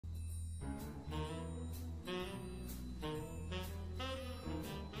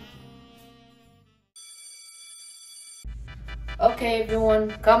Okay,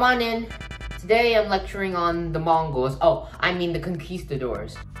 everyone, come on in. Today I'm lecturing on the Mongols. Oh, I mean the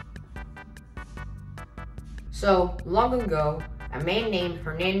Conquistadors. So, long ago, a man named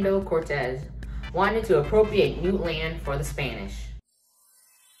Hernando Cortez wanted to appropriate new land for the Spanish.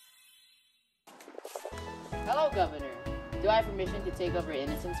 Hello, Governor. Do I have permission to take over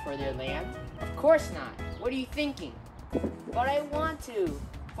innocents for their land? Of course not. What are you thinking? But I want to.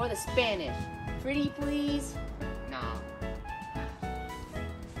 For the Spanish. Pretty please? Nah.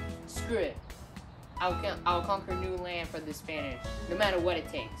 Screw it. I'll conquer new land for the Spanish, no matter what it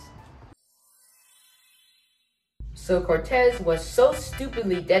takes. So Cortez was so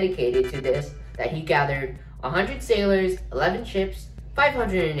stupidly dedicated to this that he gathered 100 sailors, 11 ships,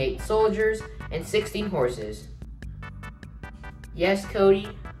 508 soldiers, and 16 horses. Yes, Cody?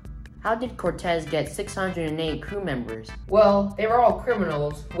 How did Cortez get 608 crew members? Well, they were all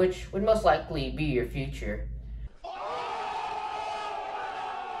criminals, which would most likely be your future.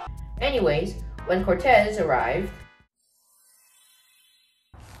 Anyways, when Cortez arrived...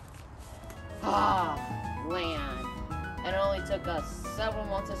 Land. And it only took us several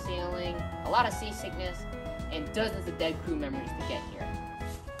months of sailing, a lot of seasickness, and dozens of dead crew members to get here.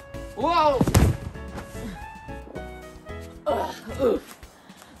 Whoa! Oof.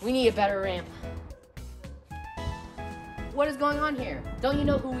 We need a better ramp. What is going on here? Don't you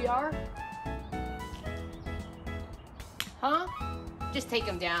know who we are? Huh? Just take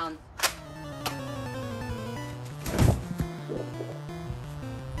him down.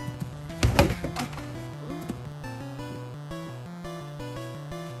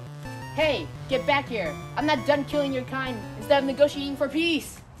 Hey, get back here. I'm not done killing your kind instead of negotiating for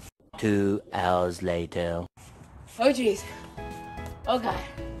peace. 2 hours later. Oh, jeez. Oh, God.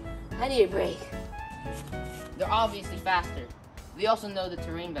 I need a break. They're obviously faster. We also know the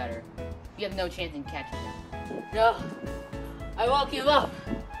terrain better. We have no chance in catching them. No. I won't give up.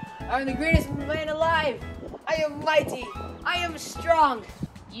 I'm the greatest man alive. I am mighty. I am strong.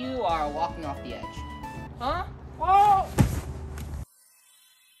 You are walking off the edge. Huh? Whoa!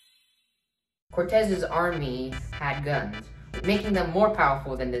 Cortez's army had guns, making them more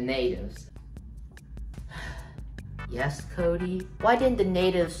powerful than the natives. Yes, Cody? Why didn't the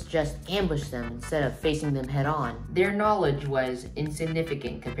natives just ambush them instead of facing them head on? Their knowledge was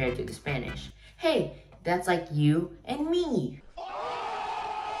insignificant compared to the Spanish. Hey, that's like you and me.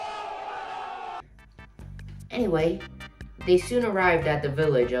 Anyway, they soon arrived at the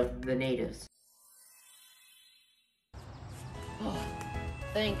village of the natives. Oh,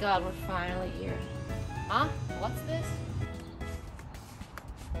 thank God we're finally here. Huh? What's this?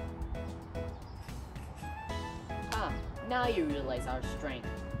 Now you realize our strength.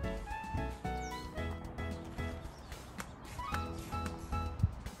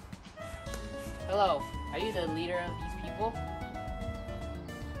 Hello, are you the leader of these people?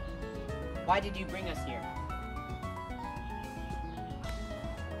 Why did you bring us here?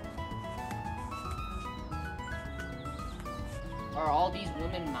 Are all these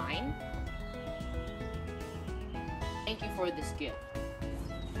women mine? Thank you for this gift.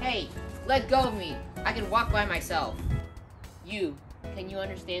 Hey, let go of me. I can walk by myself. Can you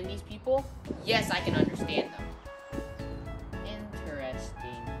understand these people? Yes, I can understand them.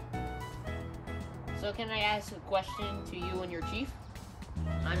 Interesting. So can I ask a question to you and your chief?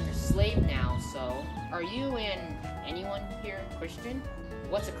 I'm your slave now, so are you and anyone here Christian?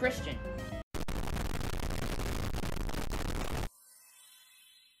 What's a Christian?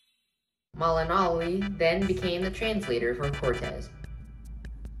 Malinali then became the translator for Cortez.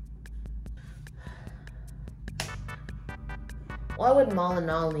 Why would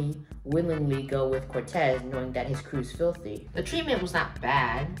Malinali willingly go with Cortez knowing that his crew's filthy? The treatment was not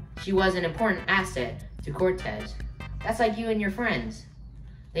bad. She was an important asset to Cortez. That's like you and your friends.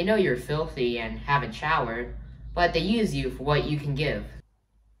 They know you're filthy and haven't showered, but they use you for what you can give.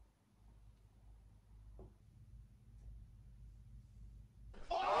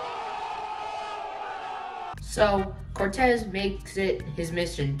 So, Cortez makes it his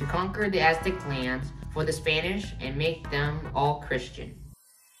mission to conquer the Aztec lands for the Spanish and make them all Christian.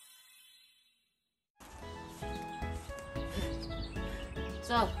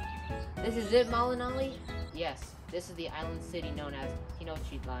 So, this is it, Malinali? Yes, this is the island city known as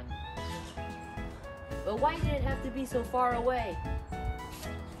Tenochtitlan. But why did it have to be so far away?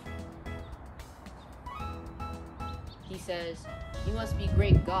 He says, you must be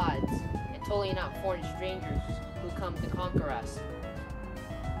great gods, and totally not foreign strangers who come to conquer us.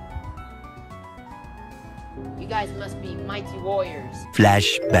 You guys must be mighty warriors.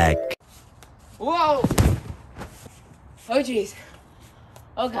 Flashback. Whoa! Oh, jeez.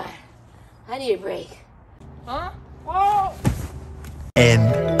 Oh, God. I need a break. Huh? Whoa!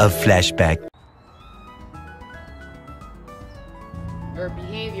 End of flashback. Your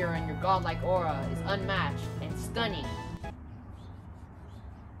behavior and your godlike aura is unmatched and stunning.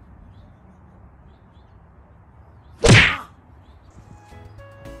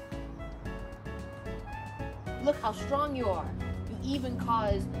 Look how strong you are. You even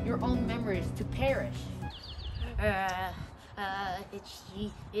cause your own memories to perish.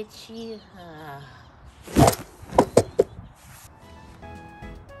 Itchy.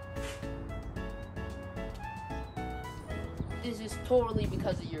 This is totally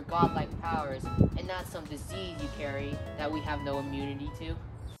because of your godlike powers and not some disease you carry that we have no immunity to.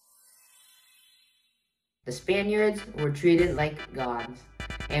 The Spaniards were treated like gods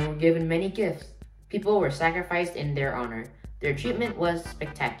and were given many gifts. People were sacrificed in their honor. Their treatment was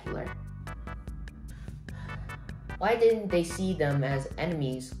spectacular. Why didn't they see them as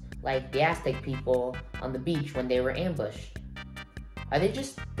enemies like the Aztec people on the beach when they were ambushed? Are they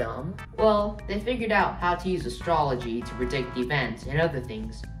just dumb? Well, they figured out how to use astrology to predict events and other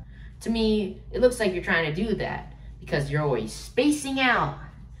things. To me, it looks like you're trying to do that because you're always spacing out.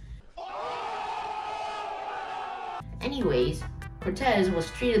 Anyways, Cortez was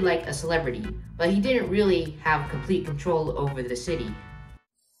treated like a celebrity, but he didn't really have complete control over the city.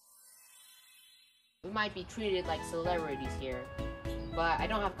 We might be treated like celebrities here, but I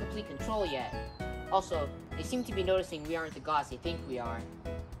don't have complete control yet. Also, they seem to be noticing we aren't the gods they think we are.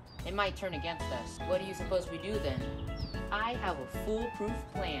 They might turn against us. What do you suppose we do then? I have a foolproof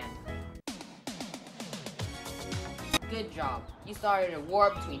plan. Good job. You started a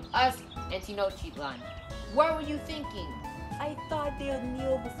war between us and Tenochtitlan. What were you thinking? I thought they would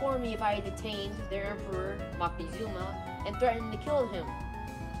kneel before me if I had detained their emperor, Moctezuma, and threatened to kill him.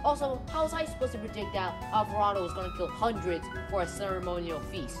 Also, how was I supposed to predict that Alvarado was going to kill hundreds for a ceremonial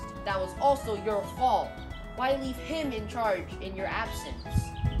feast? That was also your fault. Why leave him in charge in your absence?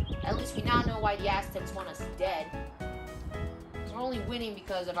 At least we now know why the Aztecs want us dead. We're only winning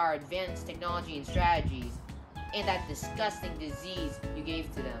because of our advanced technology and strategies, and that disgusting disease you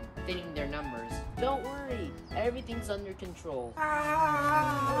gave to them, thinning their numbers. Don't worry, everything's under control.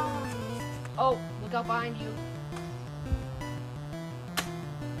 Oh, look out behind you.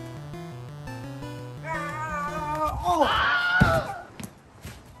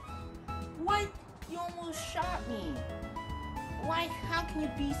 What? You almost shot me. Why? How can you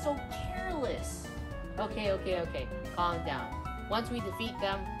be so careless? Okay. Calm down. Once we defeat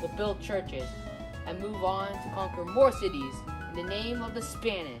them, we'll build churches and move on to conquer more cities in the name of the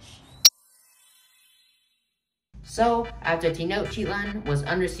Spanish. So, after Tenochtitlan was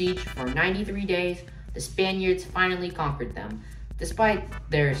under siege for 93 days, the Spaniards finally conquered them, despite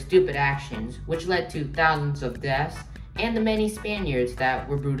their stupid actions, which led to thousands of deaths and the many Spaniards that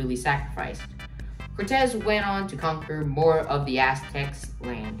were brutally sacrificed. Cortez went on to conquer more of the Aztecs'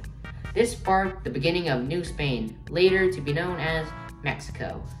 land. This sparked the beginning of New Spain, later to be known as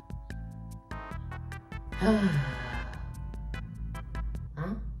Mexico. Huh?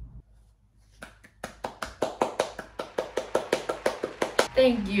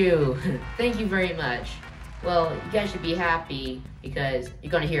 Thank you. Thank you very much. Well, you guys should be happy because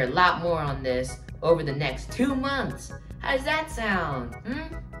you're gonna hear a lot more on this over the next 2 months. How does that sound?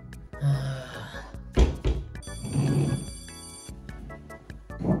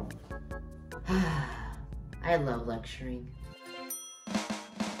 I love lecturing.